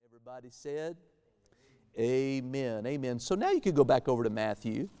Everybody said, Amen. Amen. So now you can go back over to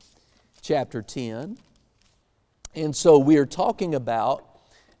Matthew chapter 10. And so we are talking about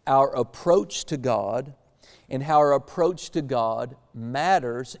our approach to God and how our approach to God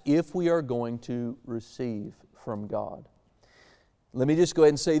matters if we are going to receive from God. Let me just go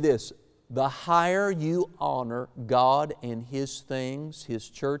ahead and say this. The higher you honor God and His things, His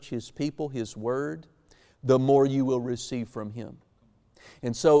church, His people, His Word, the more you will receive from Him.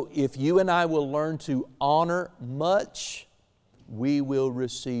 And so if you and I will learn to honor much, we will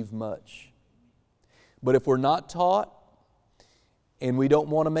receive much. But if we're not taught and we don't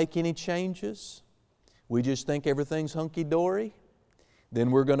want to make any changes, we just think everything's hunky-dory, then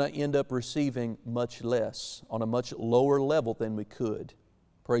we're going to end up receiving much less on a much lower level than we could.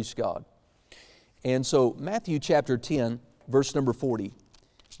 Praise God. And so Matthew chapter 10, verse number 40.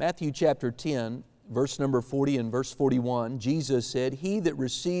 Matthew chapter 10, verse number 40 and verse 41, Jesus said, "He that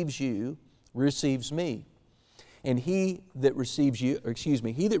receives you receives me. And he that receives you receives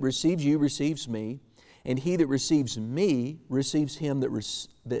me. And he that receives me receives him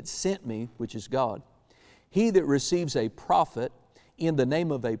that sent me, which is God. He that receives a prophet in the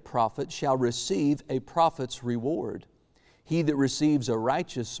name of a prophet shall receive a prophet's reward. He that receives a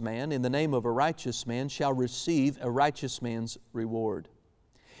righteous man in the name of a righteous man shall receive a righteous man's reward.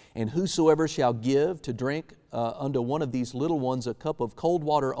 And whosoever shall give to drink unto one of these little ones a cup of cold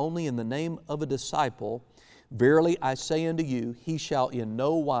water only in the name of a disciple, verily I say unto you, he shall in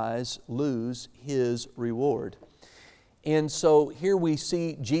no wise lose his reward." And so here we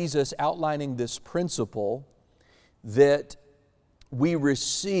see Jesus outlining this principle that we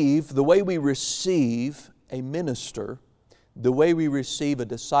receive, the way we receive a minister, the way we receive a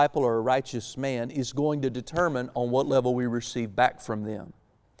disciple or a righteous man is going to determine on what level we receive back from them.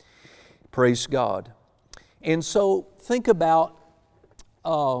 Praise God. And so think about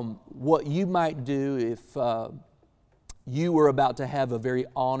what you might do if you were about to have a very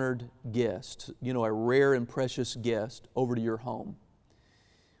honored guest, a rare and precious guest over to your home.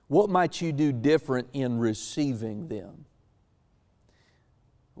 What might you do different in receiving them?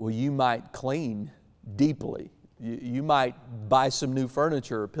 Well, you might clean deeply. You might buy some new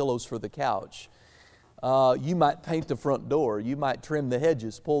furniture or pillows for the couch. You might paint the front door. You might trim the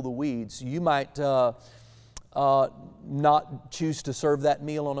hedges, pull the weeds. You might not choose to serve that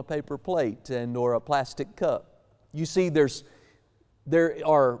meal on a paper plate or a plastic cup. You see, there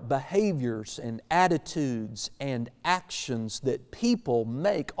are behaviors and attitudes and actions that people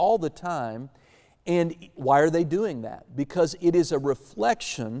make all the time. And why are they doing that? Because it is a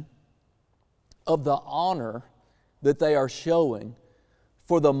reflection of the honor that they are showing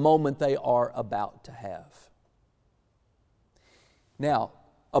for the moment they are about to have. Now,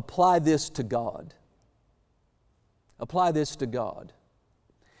 apply this to God. Apply this to God.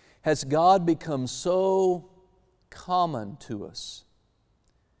 Has God become so common to us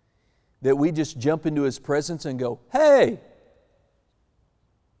that we just jump into His presence and go, "Hey,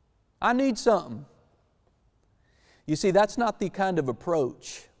 I need something"? You see, that's not the kind of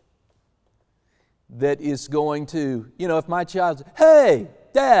approach that is going to, if my child's, "Hey,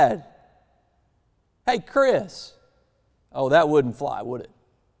 Dad, hey, Chris." Oh, that wouldn't fly, would it?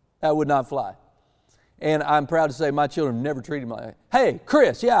 That would not fly. And I'm proud to say my children never treated me like that. "Hey,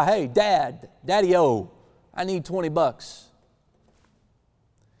 Chris, yeah, hey, Dad, Daddy-o, I need $20.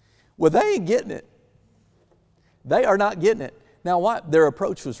 Well, they ain't getting it. They are not getting it. Now, why? Their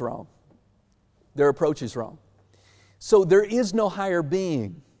approach was wrong. Their approach is wrong. So there is no higher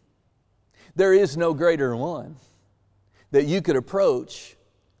being. There is no greater one that you could approach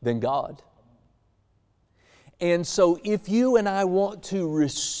than God. And so if you and I want to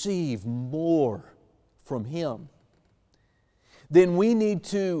receive more from Him, then we need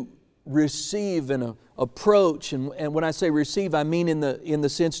to receive and approach. And when I say receive, I mean in the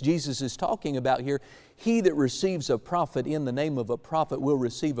sense Jesus is talking about here. He that receives a prophet in the name of a prophet will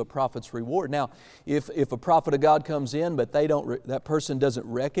receive a prophet's reward. Now, if a prophet of God comes in, but that person doesn't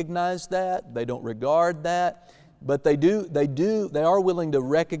recognize that, they don't regard that, but they are willing to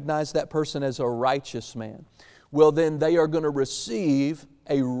recognize that person as a righteous man. Well, then they are going to receive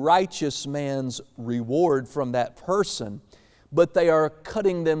a righteous man's reward from that person. But they are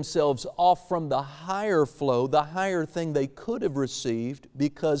cutting themselves off from the higher flow, the higher thing they could have received,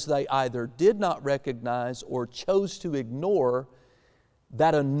 because they either did not recognize or chose to ignore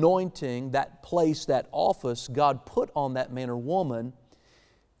that anointing, that place, that office God put on that man or woman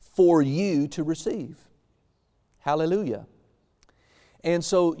for you to receive. Hallelujah. And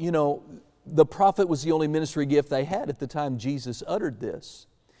so, the prophet was the only ministry gift they had at the time Jesus uttered this.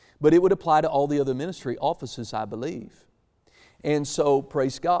 But it would apply to all the other ministry offices, I believe. And so,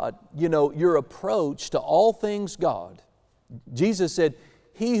 praise God. You know, your approach to all things God. Jesus said,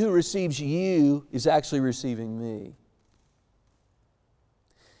 he who receives you is actually receiving me.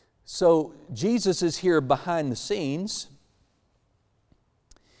 So, Jesus is here behind the scenes,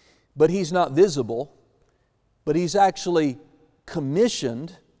 but He's not visible, but He's actually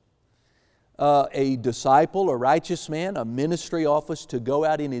commissioned a disciple, a righteous man, a ministry office to go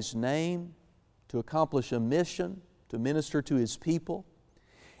out in His name, to accomplish a mission, to minister to His people.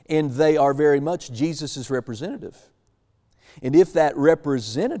 And they are very much Jesus' representative. And if that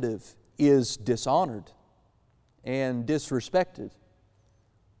representative is dishonored and disrespected,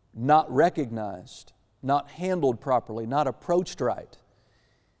 not recognized, not handled properly, not approached right,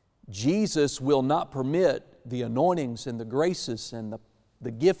 Jesus will not permit the anointings and the graces and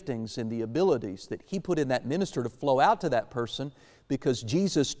the giftings and the abilities that He put in that minister to flow out to that person, because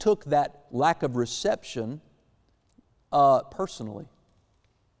Jesus took that lack of reception personally.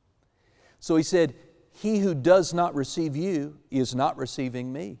 So He said, he who does not receive you is not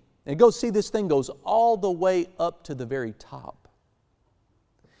receiving me. And go see, this thing goes all the way up to the very top.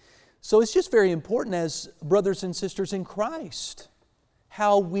 So it's just very important as brothers and sisters in Christ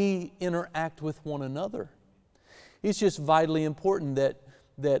how we interact with one another. It's just vitally important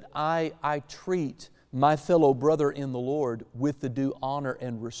that I treat my fellow brother in the Lord with the due honor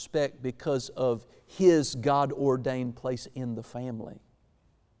and respect because of his God-ordained place in the family.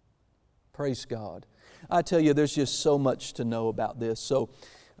 Praise God. I tell you, there's just so much to know about this. So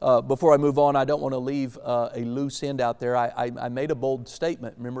before I move on, I don't want to leave a loose end out there. I made a bold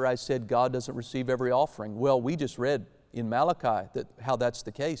statement. Remember, I said God doesn't receive every offering. Well, we just read in Malachi how that's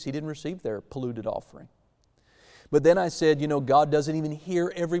the case. He didn't receive their polluted offering. But then I said, God doesn't even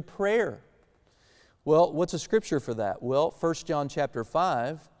hear every prayer. Well, what's a scripture for that? Well, 1 John chapter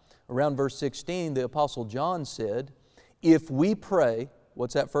 5, around verse 16, the Apostle John said, if we pray,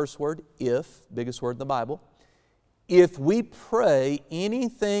 what's that first word? If, biggest word in the Bible. If we pray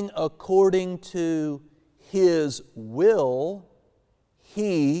anything according to His will,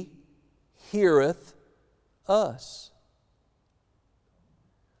 He heareth us.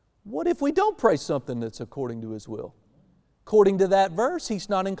 What if we don't pray something that's according to His will? According to that verse, He's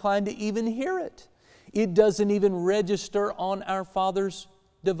not inclined to even hear it. It doesn't even register on our Father's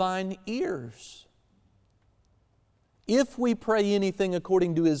divine ears. If we pray anything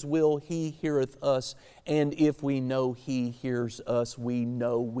according to His will, He heareth us. And if we know He hears us, we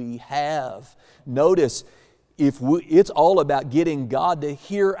know we have. Notice, it's all about getting God to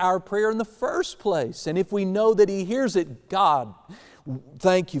hear our prayer in the first place. And if we know that He hears it, God,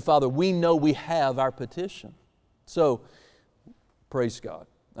 thank you, Father, we know we have our petition. So, praise God.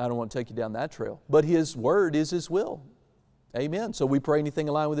 I don't want to take you down that trail. But His Word is His will. Amen. So we pray anything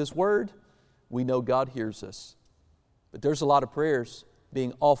in line with His Word, we know God hears us. But there's a lot of prayers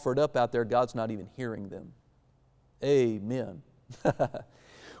being offered up out there, God's not even hearing them. Amen.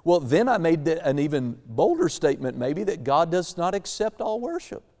 Well, then I made an even bolder statement maybe that God does not accept all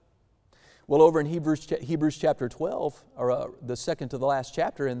worship. Well, over in Hebrews chapter 12, or the second to the last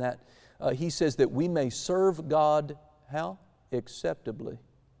chapter in that, he says that we may serve God, how? Acceptably.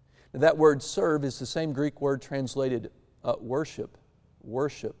 Now, that word serve is the same Greek word translated worship,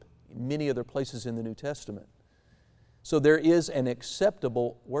 in many other places in the New Testament. So there is an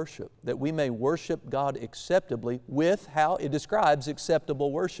acceptable worship, that we may worship God acceptably with how it describes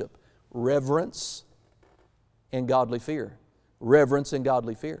acceptable worship. Reverence and godly fear. Reverence and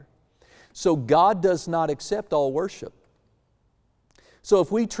godly fear. So God does not accept all worship. So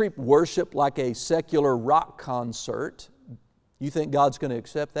if we treat worship like a secular rock concert, you think God's going to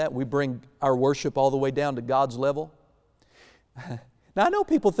accept that? We bring our worship all the way down to God's level? Now, I know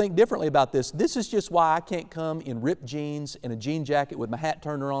people think differently about this. This is just why I can't come in ripped jeans and a jean jacket with my hat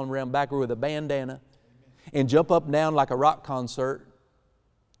turned around backward with a bandana and jump up and down like a rock concert,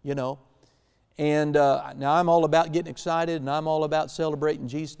 And now I'm all about getting excited and I'm all about celebrating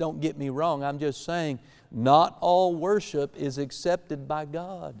Jesus. Don't get me wrong. I'm just saying not all worship is accepted by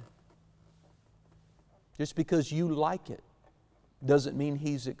God. Just because you like it doesn't mean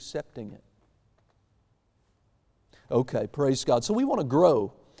He's accepting it. Okay, praise God. So we want to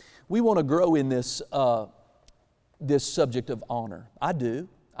grow. We want to grow in this subject of honor. I do.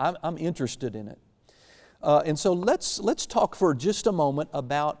 I'm interested in it. And so let's talk for just a moment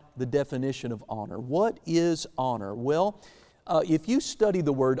about the definition of honor. What is honor? Well, if you study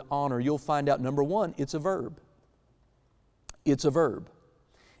the word honor, you'll find out, number one, it's a verb. It's a verb.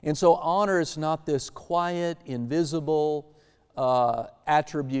 And so honor is not this quiet, invisible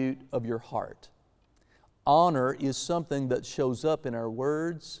attribute of your heart. Honor is something that shows up in our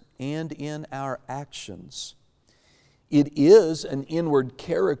words and in our actions. It is an inward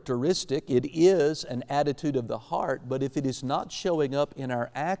characteristic. It is an attitude of the heart. But if it is not showing up in our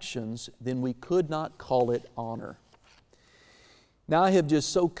actions, then we could not call it honor. Now, I have just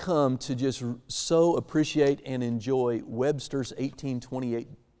so come to just so appreciate and enjoy Webster's 1828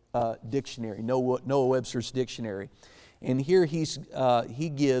 dictionary, Noah Webster's dictionary. And here he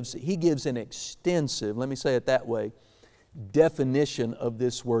gives an extensive, let me say it that way, definition of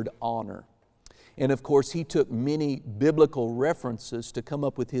this word honor. And of course, he took many biblical references to come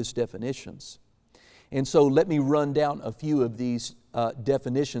up with his definitions. And so let me run down a few of these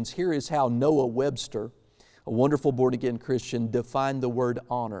definitions. Here is how Noah Webster, a wonderful born-again Christian, defined the word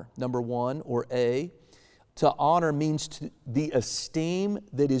honor. Number one, or A, to honor means the esteem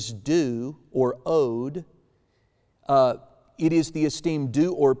that is due or owed. It is the esteem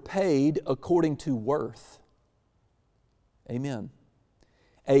due or paid according to worth. Amen.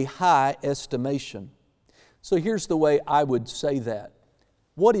 A high estimation. So here's the way I would say that.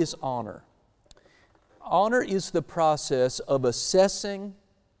 What is honor? Honor is the process of assessing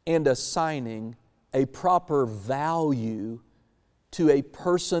and assigning a proper value to a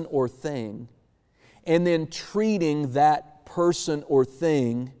person or thing, and then treating that person or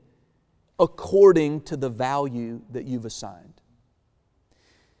thing according to the value that you've assigned.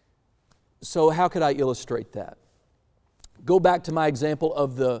 So how could I illustrate that? Go back to my example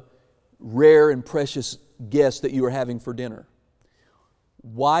of the rare and precious guest that you were having for dinner.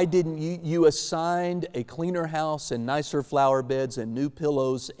 Why didn't you assigned a cleaner house and nicer flower beds and new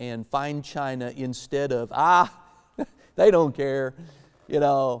pillows and fine china instead of, they don't care,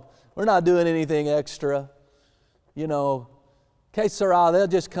 we're not doing anything extra, que sera, they'll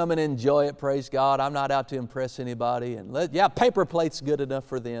just come and enjoy it, praise God, I'm not out to impress anybody, and paper plate's good enough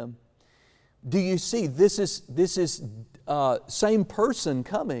for them. Do you see, this is same person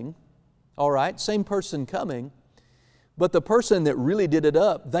coming, all right, same person coming, but the person that really did it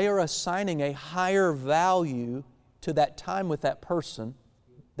up, they are assigning a higher value to that time with that person,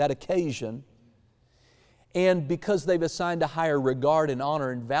 that occasion. And because they've assigned a higher regard and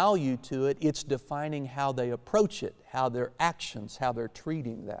honor and value to it, it's defining how they approach it, how their actions, how they're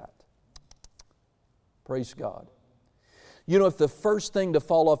treating that. Praise God. If the first thing to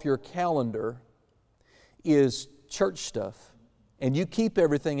fall off your calendar is church stuff, and you keep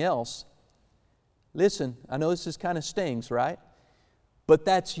everything else, listen, I know this kind of stings, right? But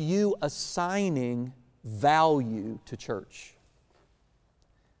that's you assigning value to church.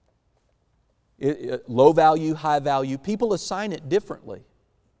 Low value, high value, people assign it differently.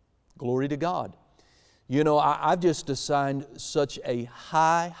 Glory to God. I've just assigned such a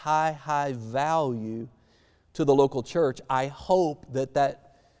high value to the local church. I hope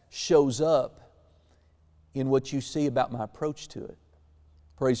that shows up in what you see about my approach to it.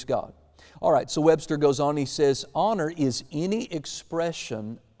 Praise God. All right, so Webster goes on, he says, honor is any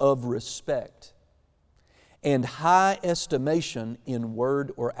expression of respect and high estimation in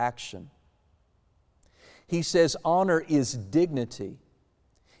word or action. He says honor is dignity.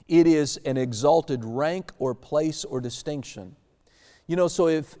 It is an exalted rank or place or distinction. So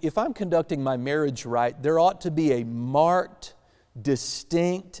if I'm conducting my marriage right, there ought to be a marked,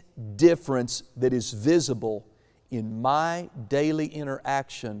 distinct difference that is visible in my daily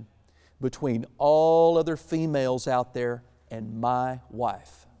interaction between all other females out there and my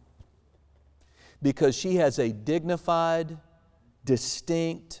wife. Because she has a dignified,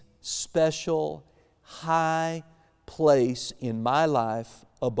 distinct, special, high place in my life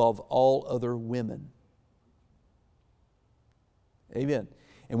above all other women. Amen.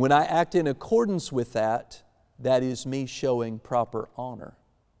 And when I act in accordance with that, that is me showing proper honor.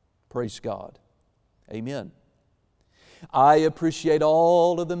 Praise God. Amen. I appreciate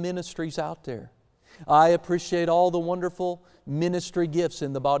all of the ministries out there. I appreciate all the wonderful ministry gifts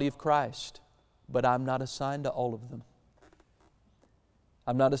in the body of Christ. But I'm not assigned to all of them.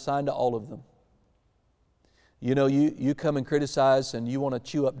 I'm not assigned to all of them. You come and criticize and you want to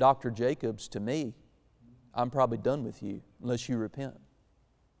chew up Dr. Jacobs to me, I'm probably done with you unless you repent.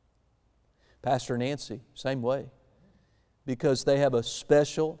 Pastor Nancy, same way. Because they have a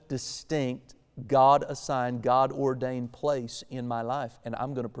special, distinct, God-assigned, God-ordained place in my life, and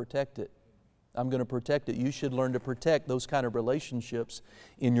I'm going to protect it. I'm going to protect it. You should learn to protect those kind of relationships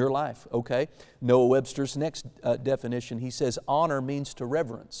in your life, okay? Noah Webster's next definition, he says, honor means to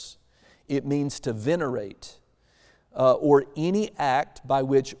reverence. It means to venerate, or any act by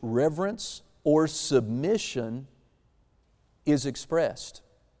which reverence or submission is expressed.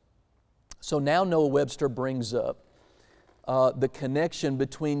 So now Noah Webster brings up the connection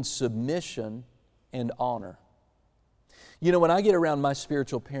between submission and honor. When I get around my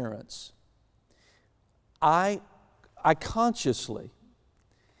spiritual parents, I I consciously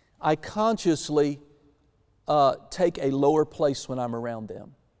take a lower place when I'm around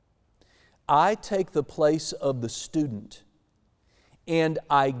them. I take the place of the student and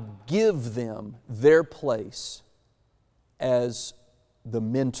I give them their place as the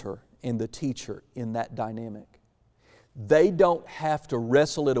mentor and the teacher in that dynamic. They don't have to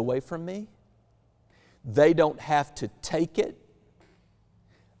wrestle it away from me. They don't have to take it.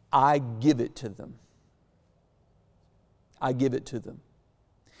 I give it to them. I give it to them.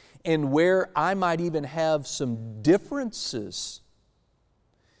 And where I might even have some differences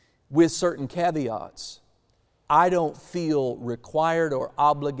with certain caveats, I don't feel required or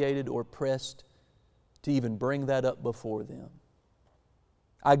obligated or pressed to even bring that up before them.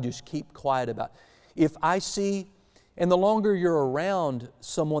 I just keep quiet about it. If I see, and the longer you're around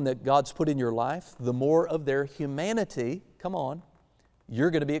someone that God's put in your life, the more of their humanity, come on,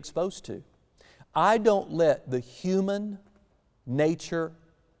 you're going to be exposed to. I don't let the human nature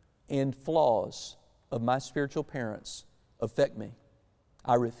and flaws of my spiritual parents affect me.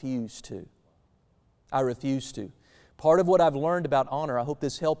 I refuse to. I refuse to. Part of what I've learned about honor, I hope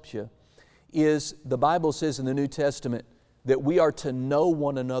this helps you, is the Bible says in the New Testament that we are to know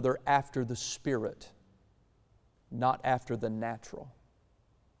one another after the Spirit, not after the natural.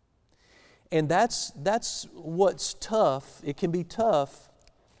 And that's what's tough. It can be tough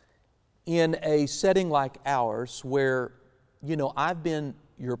in a setting like ours where, I've been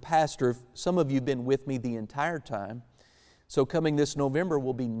your pastor. Some of you have been with me the entire time. So coming this November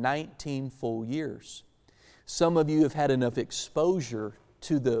will be 19 full years. Some of you have had enough exposure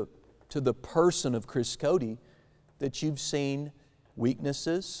to the person of Chris Cody that you've seen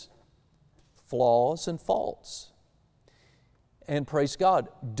weaknesses, flaws, and faults. And praise God,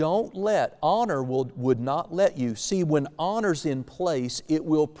 honor would not let you. See, when honor's in place, it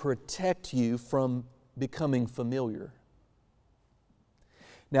will protect you from becoming familiar.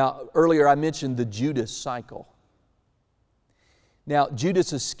 Now, earlier I mentioned the Judas cycle. Now,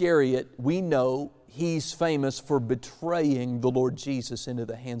 Judas Iscariot, we know he's famous for betraying the Lord Jesus into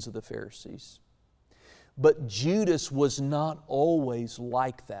the hands of the Pharisees. But Judas was not always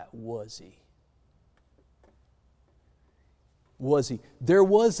like that, was he? Was he? There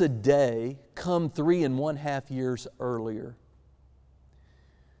was a day, come 3.5 years earlier,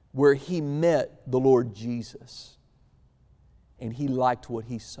 where he met the Lord Jesus. And he liked what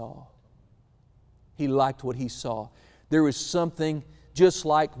he saw. He liked what he saw. There was something just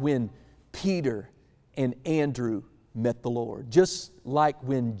like when Peter and Andrew met the Lord. Just like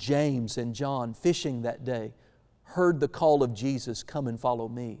when James and John, fishing that day, heard the call of Jesus, "Come and follow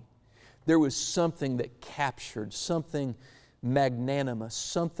me." There was something that captured, something magnanimous,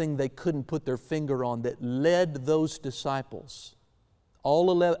 something they couldn't put their finger on that led those disciples,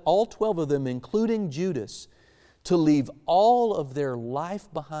 all 12 of them, including Judas, to leave all of their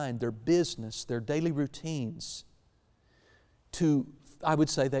life behind, their business, their daily routines, I would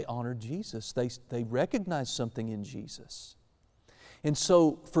say they honored Jesus. They recognized something in Jesus. And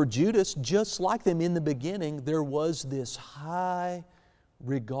so for Judas, just like them in the beginning, there was this high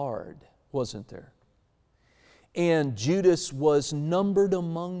regard, wasn't there? And Judas was numbered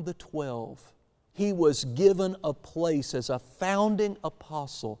among the 12. He was given a place as a founding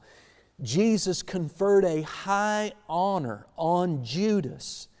apostle. Jesus conferred a high honor on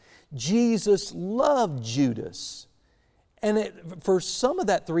Judas. Jesus loved Judas. And for some of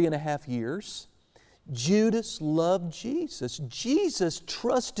that 3.5 years, Judas loved Jesus. Jesus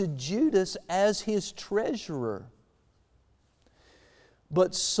trusted Judas as his treasurer.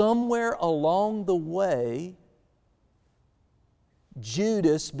 But somewhere along the way,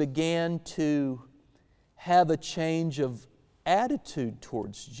 Judas began to have a change of attitude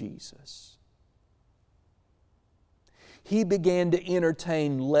towards Jesus. He began to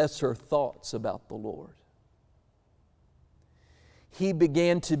entertain lesser thoughts about the Lord. He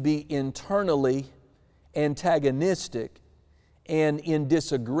began to be internally antagonistic and in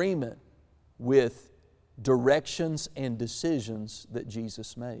disagreement with directions and decisions that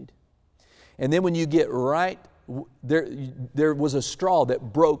Jesus made. And then when you get right, there was a straw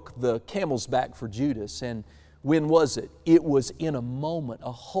that broke the camel's back for Judas. And when was it? It was in a moment,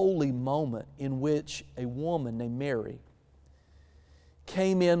 a holy moment, in which a woman named Mary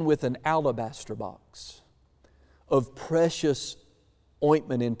came in with an alabaster box of precious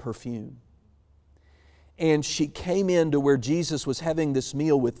ointment and perfume. And she came in to where Jesus was having this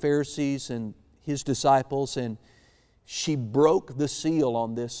meal with Pharisees and His disciples, and she broke the seal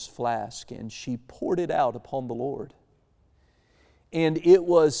on this flask and she poured it out upon the Lord. And it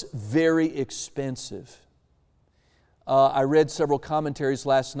was very expensive. I read several commentaries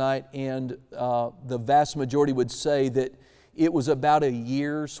last night, and the vast majority would say that it was about a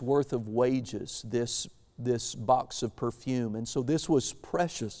year's worth of wages, this box of perfume. And so this was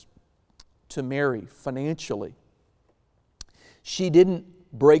precious to Mary financially. She didn't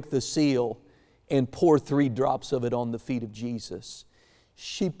break the seal and pour 3 drops of it on the feet of Jesus.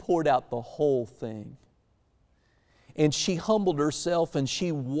 She poured out the whole thing. And she humbled herself and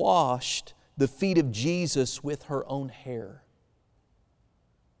she washed the feet of Jesus with her own hair.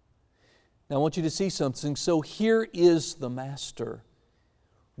 Now I want you to see something. So here is the Master.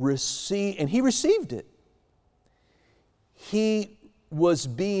 And He received it. He was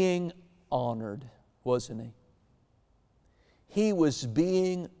being honored, wasn't He? He was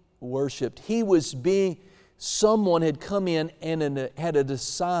being worshiped. Someone had come in and had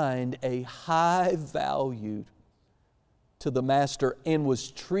assigned a high value to the Master and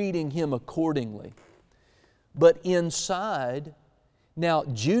was treating Him accordingly. But inside, now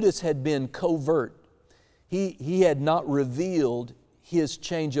Judas had been covert. He had not revealed his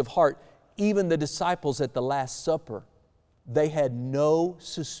change of heart. Even the disciples at the Last Supper, they had no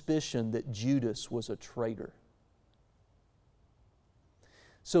suspicion that Judas was a traitor.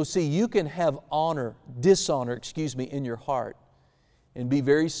 So see, you can have dishonor in your heart and be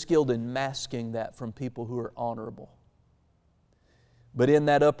very skilled in masking that from people who are honorable. But in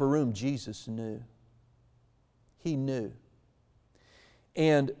that upper room, Jesus knew. He knew.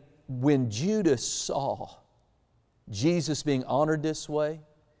 And when Judas saw Jesus being honored this way,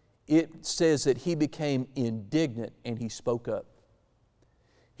 it says that he became indignant and he spoke up.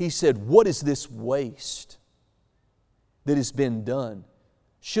 He said, "What is this waste that has been done?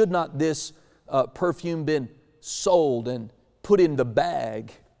 Should not this perfume been sold and put in the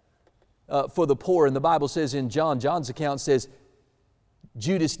bag for the poor?" And the Bible says in John's account says,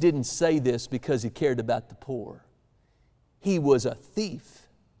 Judas didn't say this because he cared about the poor. He was a thief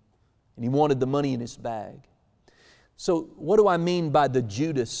and he wanted the money in his bag. So what do I mean by the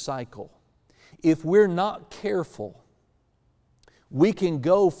Judas cycle? If we're not careful, we can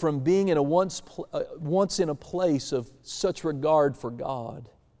go from being in once in a place of such regard for God,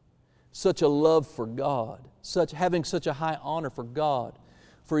 such a love for God, having such a high honor for God,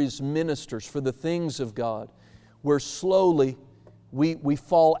 for His ministers, for the things of God, where slowly we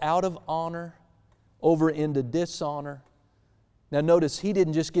fall out of honor over into dishonor. Now notice, he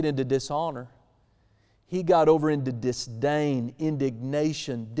didn't just get into dishonor. He got over into disdain,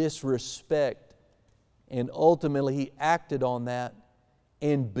 indignation, disrespect, and ultimately he acted on that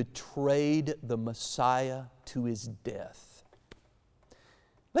and betrayed the Messiah to His death.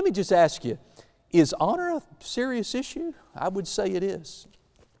 Let me just ask you, is honor a serious issue? I would say it is.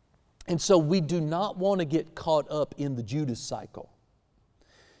 And so we do not want to get caught up in the Judas cycle.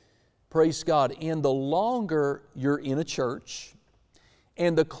 Praise God. And the longer you're in a church,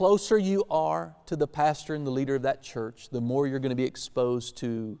 and the closer you are to the pastor and the leader of that church, the more you're going to be exposed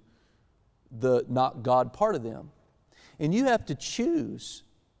to the not God part of them. And you have to choose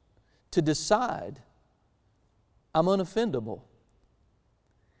to decide, I'm unoffendable.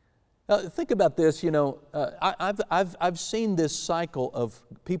 Think about this, I've seen this cycle of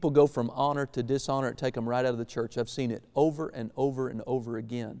people go from honor to dishonor and take them right out of the church. I've seen it over and over and over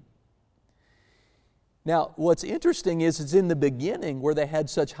again. Now, what's interesting is it's in the beginning where they had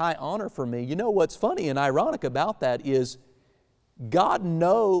such high honor for me. You know what's funny and ironic about that is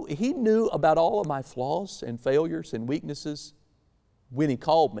He knew about all of my flaws and failures and weaknesses when He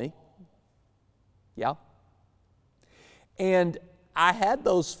called me. Yeah. And I had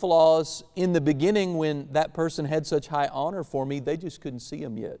those flaws in the beginning when that person had such high honor for me, they just couldn't see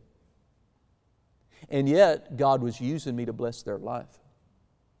them yet. And yet, God was using me to bless their life.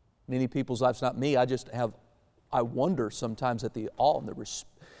 Many people's lives, not me, I wonder sometimes at the awe and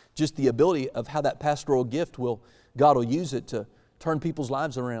just the ability of how that pastoral gift God will use it to turn people's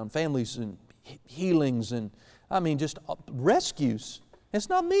lives around, families and healings and, just rescues. It's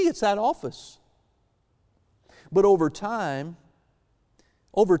not me, it's that office. But over time,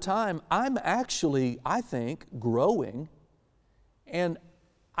 I'm actually, I think, growing, and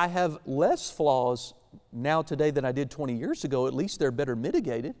I have less flaws now today than I did 20 years ago. At least they're better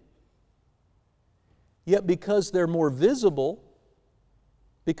mitigated. Yet because they're more visible,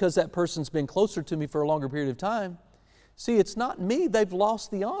 because that person's been closer to me for a longer period of time, see, it's not me, they've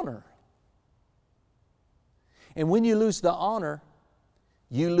lost the honor. And when you lose the honor,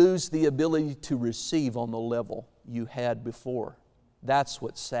 you lose the ability to receive on the level you had before. That's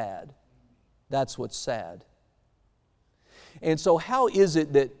what's sad. That's what's sad. And so how is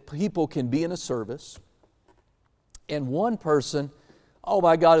it that people can be in a service and one person Oh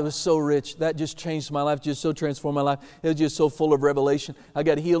my God, it was so rich. That just changed my life, just so transformed my life. It was just so full of revelation. I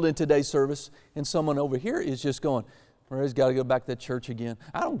got healed in today's service. And someone over here is just going, well, he's got to go back to that church again.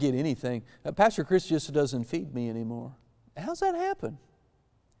 I don't get anything. Pastor Chris just doesn't feed me anymore. How's that happen?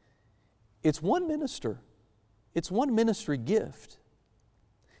 It's one minister. It's one ministry gift.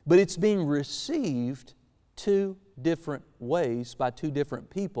 But it's being received two different ways by two different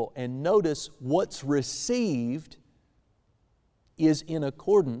people. And notice what's received is in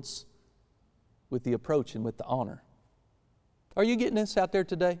accordance with the approach and with the honor. Are you getting this out there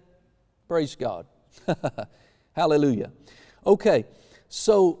today? Praise God. Hallelujah. Okay,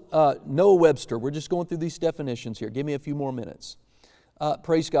 so Noah Webster, we're just going through these definitions here. Give me a few more minutes.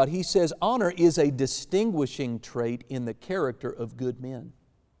 Praise God. He says, honor is a distinguishing trait in the character of good men.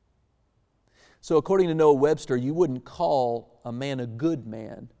 So according to Noah Webster, you wouldn't call a man a good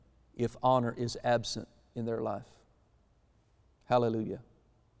man if honor is absent in their life. Hallelujah.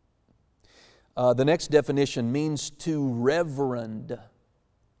 The next definition means to reverend.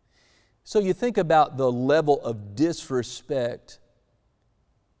 So you think about the level of disrespect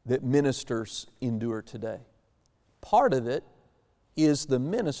that ministers endure today. Part of it is the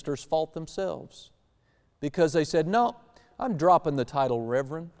minister's fault themselves, because they said, no, I'm dropping the title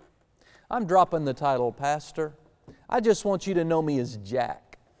reverend. I'm dropping the title pastor. I just want you to know me as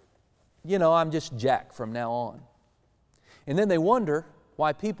Jack. You know, I'm just Jack from now on. And then they wonder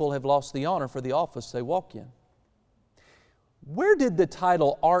why people have lost the honor for the office they walk in. Where did the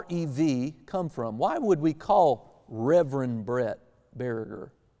title R.E.V. come from? Why would we call Reverend Brett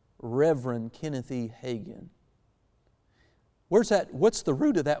Berger, Reverend Kenneth E. Hagin? Where's that? What's the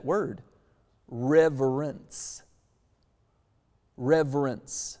root of that word? Reverence.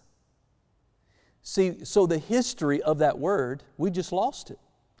 Reverence. See, so the history of that word, we just lost it.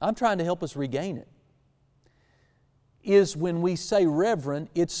 I'm trying to help us regain it. Is when we say reverend,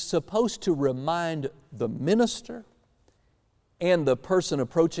 it's supposed to remind the minister and the person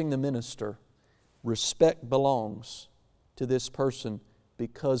approaching the minister, respect belongs to this person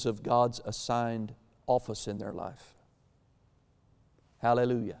because of God's assigned office in their life.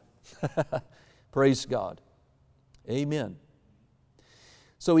 Hallelujah. Praise God. Amen.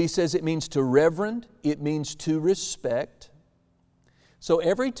 So he says it means to reverend, it means to respect. So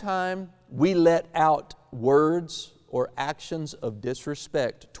every time we let out words or actions of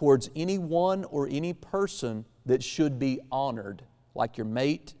disrespect towards anyone or any person that should be honored, like your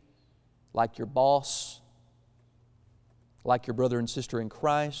mate, like your boss, like your brother and sister in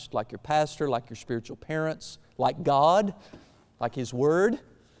Christ, like your pastor, like your spiritual parents, like God, like His Word,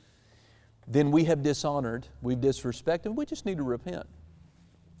 then we have dishonored, we've disrespected, we just need to repent.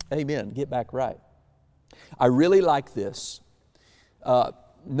 Amen. Get back right. I really like this.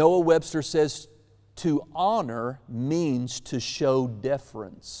 Noah Webster says, to honor means to show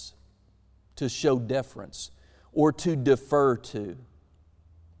deference. To show deference. Or to defer to.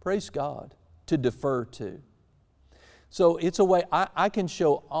 Praise God. To defer to. So it's a way I can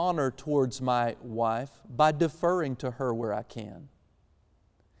show honor towards my wife by deferring to her where I can.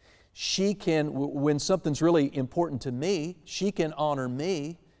 She can, when something's really important to me, she can honor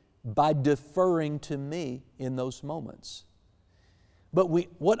me by deferring to me in those moments. But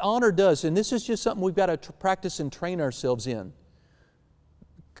what honor does, and this is just something we've got to practice and train ourselves in.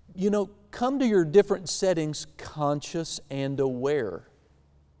 You know, come to your different settings conscious and aware.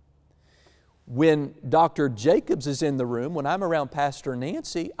 When Dr. Jacobs is in the room, when I'm around Pastor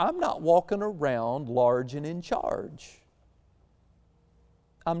Nancy, I'm not walking around large and in charge.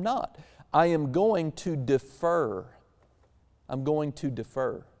 I'm not. I am going to defer. I'm going to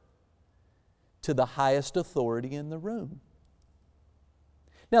defer to the highest authority in the room.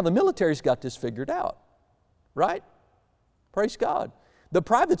 Now, the military's got this figured out, right? Praise God. The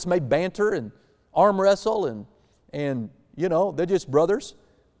privates may banter and arm wrestle and you know, they're just brothers.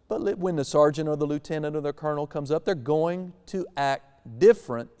 But when the sergeant or the lieutenant or the colonel comes up, they're going to act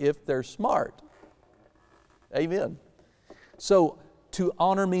different if they're smart. Amen. So, to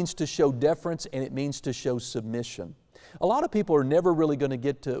honor means to show deference, and it means to show submission. A lot of people are never really going to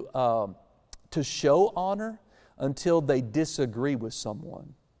get to show honor until they disagree with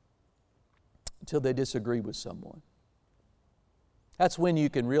someone. Until they disagree with someone. That's when you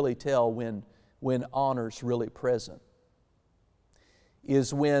can really tell when honor's really present.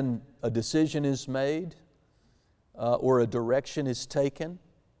 Is when a decision is made or a direction is taken.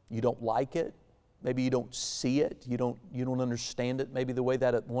 You don't like it. Maybe you don't see it. You don't understand it maybe the way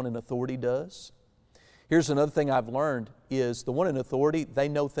that one in authority does. Here's another thing I've learned is the one in authority, they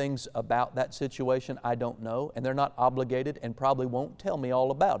know things about that situation I don't know, and they're not obligated and probably won't tell me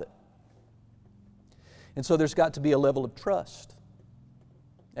all about it. And so there's got to be a level of trust.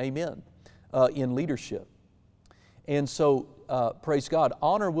 Amen. In leadership. And so, praise God,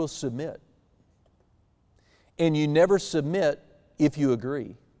 honor will submit. And you never submit if you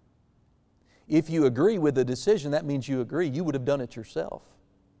agree. If you agree with the decision, that means you agree. You would have done it yourself.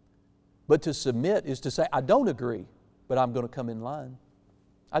 But to submit is to say, I don't agree, but I'm going to come in line.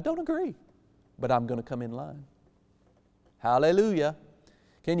 I don't agree, but I'm going to come in line. Hallelujah.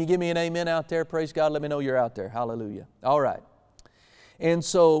 Can you give me an amen out there? Praise God. Let me know you're out there. Hallelujah. All right. And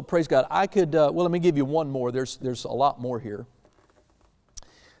so, praise God. I could, let me give you one more. There's a lot more here.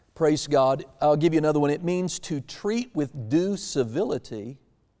 Praise God. I'll give you another one. It means to treat with due civility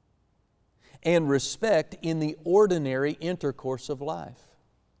and respect in the ordinary intercourse of life.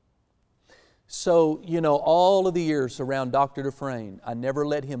 So, all of the years around Dr. Dufresne, I never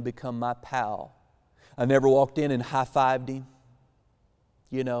let him become my pal. I never walked in and high-fived him.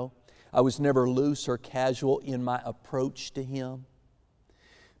 I was never loose or casual in my approach to him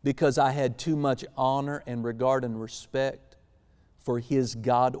because I had too much honor and regard and respect for his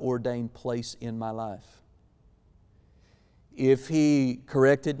God-ordained place in my life. If he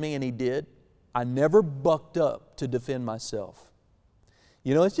corrected me, and he did, I never bucked up to defend myself.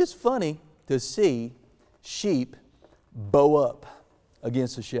 It's just funny to see sheep bow up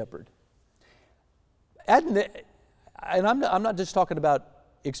against a shepherd. And I'm not just talking about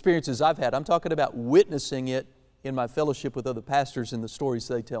experiences I've had. I'm talking about witnessing it in my fellowship with other pastors and the stories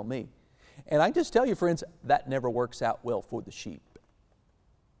they tell me. And I just tell you, friends, that never works out well for the sheep.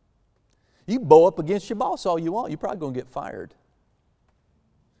 You bow up against your boss all you want, you're probably going to get fired.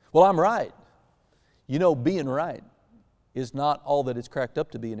 Well, I'm right. Being right is not all that it's cracked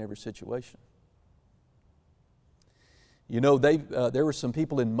up to be in every situation. There were some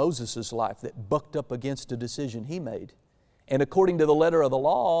people in Moses' life that bucked up against a decision he made. And according to the letter of the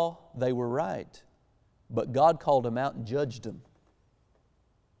law, they were right. But God called him out and judged him.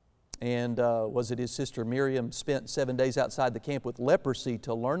 And was it his sister Miriam spent 7 days outside the camp with leprosy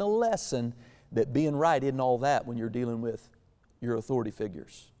to learn a lesson that being right isn't all that when you're dealing with your authority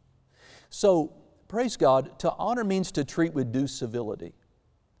figures. So, praise God, to honor means to treat with due civility.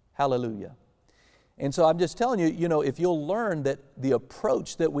 Hallelujah. And so I'm just telling you, if you'll learn that the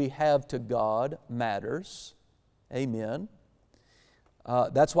approach that we have to God matters, amen.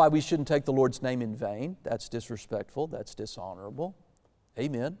 That's why we shouldn't take the Lord's name in vain. That's disrespectful. That's dishonorable.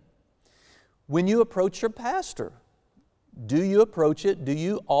 Amen. When you approach your pastor, do you approach it? Do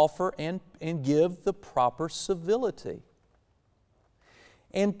you offer and give the proper civility?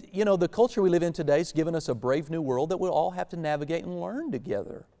 And, the culture we live in today has given us a brave new world that we'll all have to navigate and learn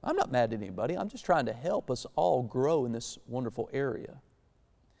together. I'm not mad at anybody. I'm just trying to help us all grow in this wonderful area.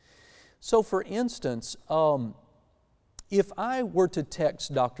 So, for instance, if I were to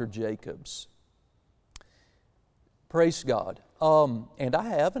text Dr. Jacobs, praise God, and I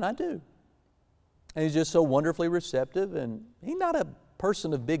have, and I do, and he's just so wonderfully receptive, and he's not a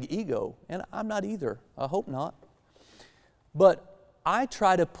person of big ego, and I'm not either. I hope not. But I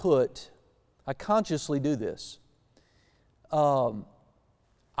try to I consciously do this. I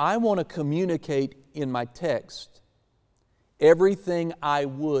want to communicate in my text everything I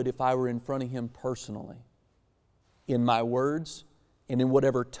would if I were in front of him personally, in my words and in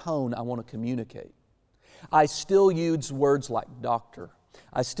whatever tone I want to communicate. I still use words like doctor.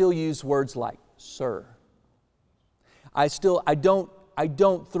 I still use words like sir. I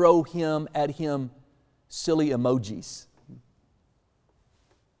don't throw at him silly emojis.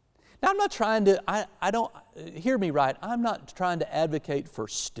 Now, I'm not trying to, hear me right, I'm not trying to advocate for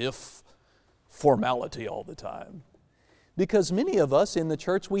stiff formality all the time. Because many of us in the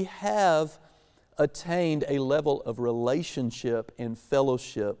church, we have attained a level of relationship and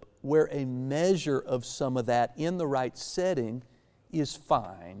fellowship where a measure of some of that in the right setting is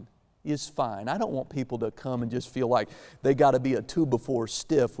fine. I don't want people to come and just feel like they got to be a 2-by-4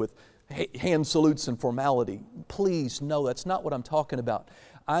 stiff with hand salutes and formality. Please, no, that's not what I'm talking about.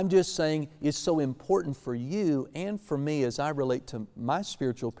 I'm just saying it's so important for you and for me as I relate to my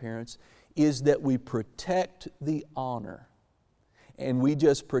spiritual parents is that we protect the honor. And we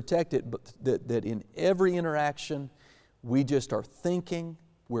just protect it, but that in every interaction, we just are thinking,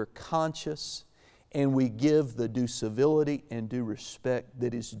 we're conscious, and we give the due civility and due respect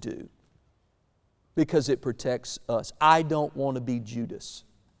that is due. Because it protects us. I don't want to be Judas.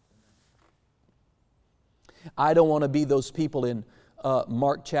 I don't want to be those people in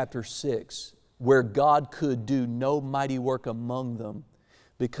Mark chapter 6 where God could do no mighty work among them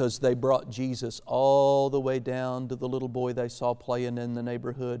because they brought Jesus all the way down to the little boy they saw playing in the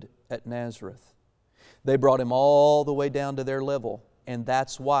neighborhood at Nazareth. They brought him all the way down to their level, and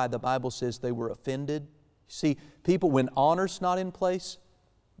that's why the Bible says they were offended. See, people, when honor's not in place,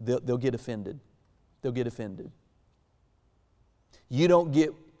 they'll get offended. They'll get offended. You don't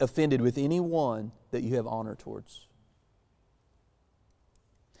get offended with anyone that you have honor towards.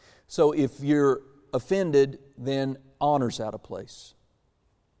 So if you're offended, then honor's out of place.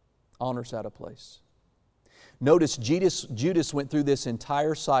 Honor's out of place. Notice Judas went through this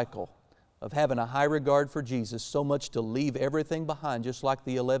entire cycle of having a high regard for Jesus, so much to leave everything behind, just like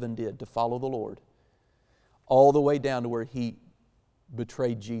the 11 did, to follow the Lord, all the way down to where he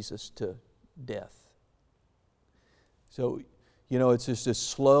betrayed Jesus to death. So, it's just a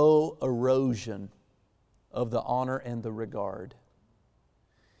slow erosion of the honor and the regard.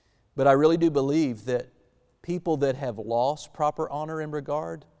 But I really do believe that people that have lost proper honor and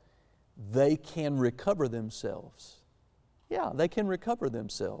regard, they can recover themselves. Yeah, they can recover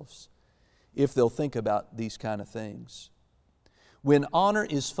themselves if they'll think about these kind of things. When honor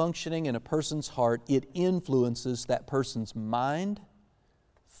is functioning in a person's heart, it influences that person's mind,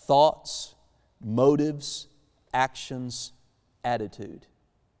 thoughts, motives, actions, attitude.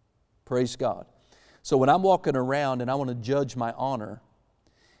 Praise God. So when I'm walking around and I want to judge my honor,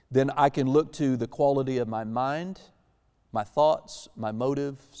 then I can look to the quality of my mind, my thoughts, my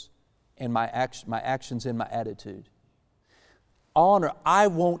motives, and my actions and my attitude. Honor, I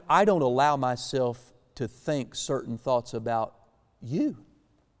don't allow myself to think certain thoughts about you.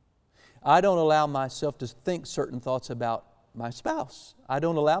 I don't allow myself to think certain thoughts about my spouse. I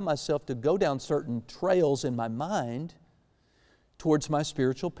don't allow myself to go down certain trails in my mind towards my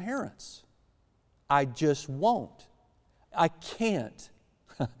spiritual parents. I just won't. I can't.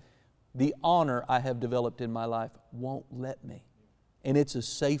 The honor I have developed in my life won't let me. And it's a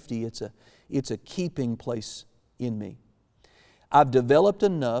safety, it's a keeping place in me. I've developed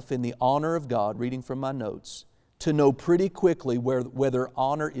enough in the honor of God, reading from my notes, to know pretty quickly whether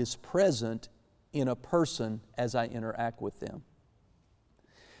honor is present in a person as I interact with them.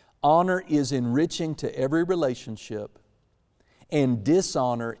 Honor is enriching to every relationship, and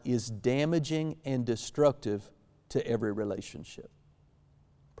dishonor is damaging and destructive to every relationship.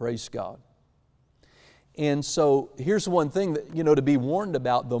 Praise God. And so here's one thing that, to be warned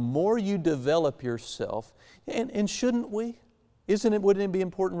about. The more you develop yourself, and shouldn't we? Wouldn't it be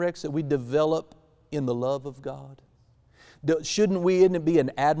important, Rex, that we develop in the love of God? Shouldn't we? Isn't it be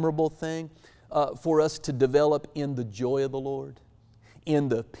an admirable thing for us to develop in the joy of the Lord, in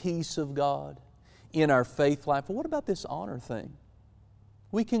the peace of God, in our faith life? Well, what about this honor thing?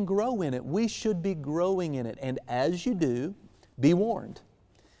 We can grow in it. We should be growing in it. And as you do, be warned.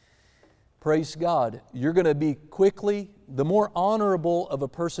 Praise God. You're going to be the more honorable of a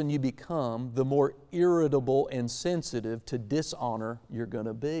person you become, the more irritable and sensitive to dishonor you're going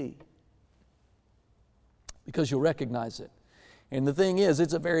to be. Because you'll recognize it. And the thing is,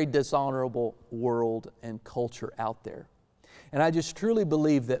 it's a very dishonorable world and culture out there. And I just truly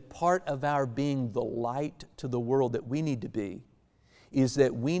believe that part of our being the light to the world that we need to be is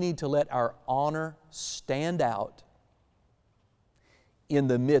that we need to let our honor stand out in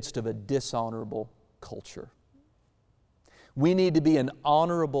the midst of a dishonorable culture. We need to be an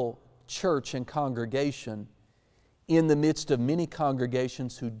honorable church and congregation in the midst of many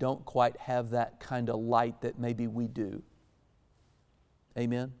congregations who don't quite have that kind of light that maybe we do.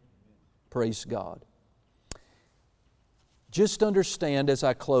 Amen? Praise God. Just understand as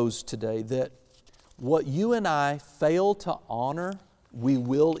I close today that what you and I fail to honor, we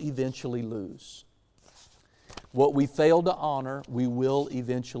will eventually lose. What we fail to honor, we will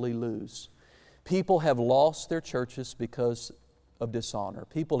eventually lose. People have lost their churches because of dishonor.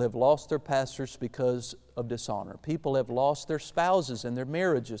 People have lost their pastors because of dishonor. People have lost their spouses and their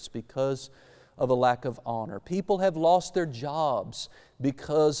marriages because of a lack of honor. People have lost their jobs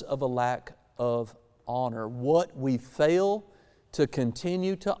because of a lack of honor. What we fail to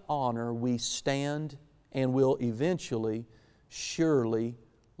continue to honor, we stand and will eventually, surely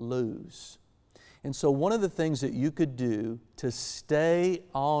lose. And so one of the things that you could do to stay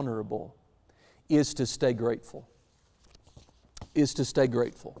honorable is to stay grateful.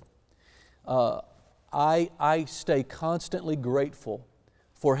 I stay constantly grateful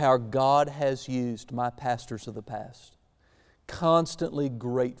for how God has used my pastors of the past. Constantly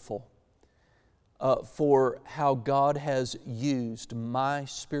grateful for how God has used my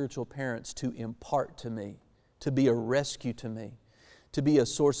spiritual parents to impart to me, to be a rescue to me, to be a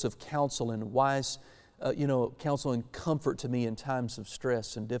source of counsel and wise, counsel and comfort to me in times of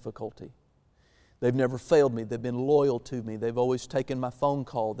stress and difficulty. They've never failed me. They've been loyal to me. They've always taken my phone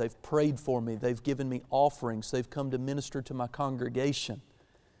call. They've prayed for me. They've given me offerings. They've come to minister to my congregation.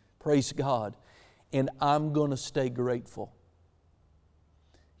 Praise God. And I'm going to stay grateful.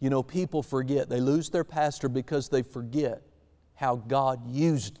 People forget. They lose their pastor because they forget how God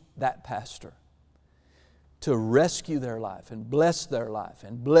used that pastor to rescue their life and bless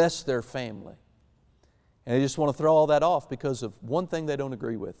their family. And they just want to throw all that off because of one thing they don't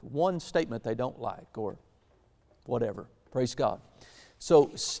agree with, one statement they don't like, or whatever. Praise God.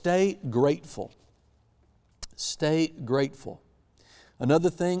 So stay grateful. Stay grateful. Another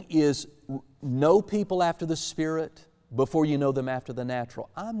thing is know people after the Spirit before you know them after the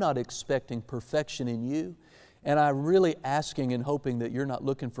natural. I'm not expecting perfection in you, and I'm really asking and hoping that you're not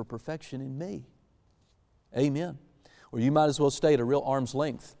looking for perfection in me. Amen. Or you might as well stay at a real arm's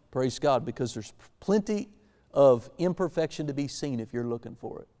length, praise God, because there's plenty of imperfection to be seen if you're looking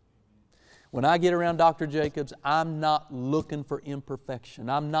for it. When I get around Dr. Jacobs, I'm not looking for imperfection.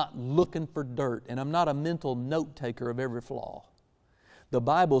 I'm not looking for dirt, and I'm not a mental note taker of every flaw. The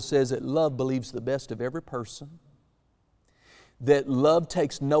Bible says that love believes the best of every person, that love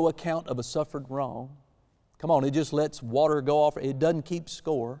takes no account of a suffered wrong. Come on, it just lets water go off. It doesn't keep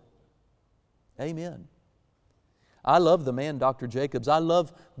score. Amen. I love the man, Dr. Jacobs. I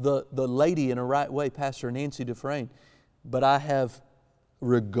love the lady in a right way, Pastor Nancy Dufresne. But I have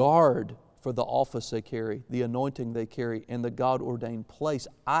regard for the office they carry, the anointing they carry, and the God-ordained place.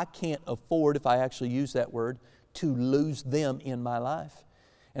 I can't afford, if I actually use that word, to lose them in my life.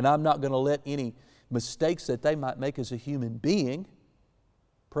 And I'm not going to let any mistakes that they might make as a human being,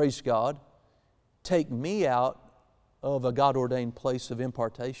 praise God, take me out of a God-ordained place of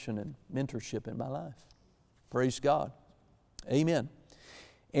impartation and mentorship in my life. Praise God. Amen.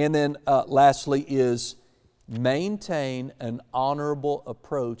 And then lastly is maintain an honorable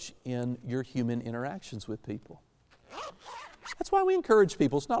approach in your human interactions with people. That's why we encourage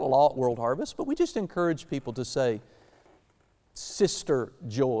people. It's not a law at World Harvest, but we just encourage people to say, Sister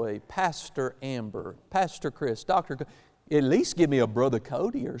Joy, Pastor Amber, Pastor Chris, Dr. At least give me a Brother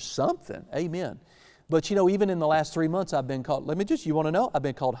Cody or something. Amen. But you know, even in the last 3 months I've been called, you want to know? I've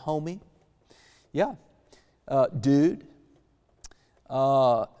been called homie. Yeah. Dude.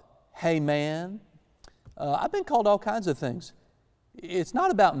 Hey man. I've been called all kinds of things. It's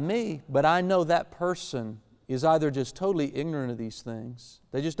not about me, but I know that person is either just totally ignorant of these things,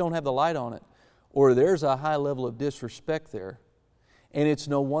 they just don't have the light on it, or there's a high level of disrespect there. And it's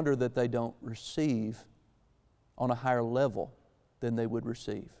no wonder that they don't receive on a higher level than they would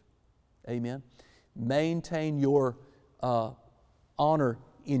receive. Amen. Maintain your honor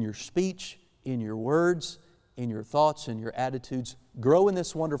in your speech, in your words, in your thoughts, in your attitudes. Grow in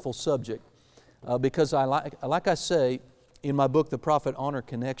this wonderful subject because like I say in my book, The Prophet Honor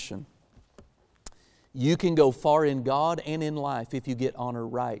Connection, you can go far in God and in life if you get honor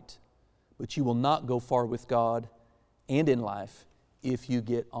right. But you will not go far with God and in life if you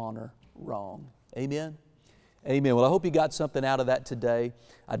get honor wrong. Amen? Amen. Well, I hope you got something out of that today.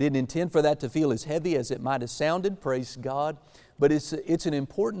 I didn't intend for that to feel as heavy as it might have sounded, praise God. But it's an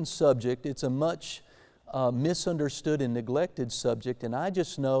important subject. It's a much misunderstood and neglected subject. And I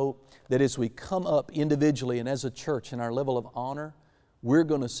just know that as we come up individually and as a church in our level of honor, we're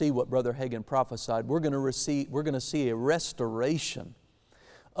going to see what Brother Hagin prophesied. We're going to see a restoration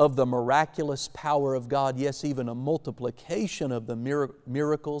of the miraculous power of God. Yes, even a multiplication of the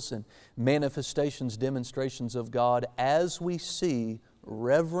miracles and manifestations, demonstrations of God as we see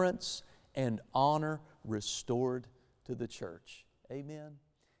reverence and honor restored to the church. Amen.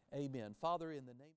 Amen. Father, in the name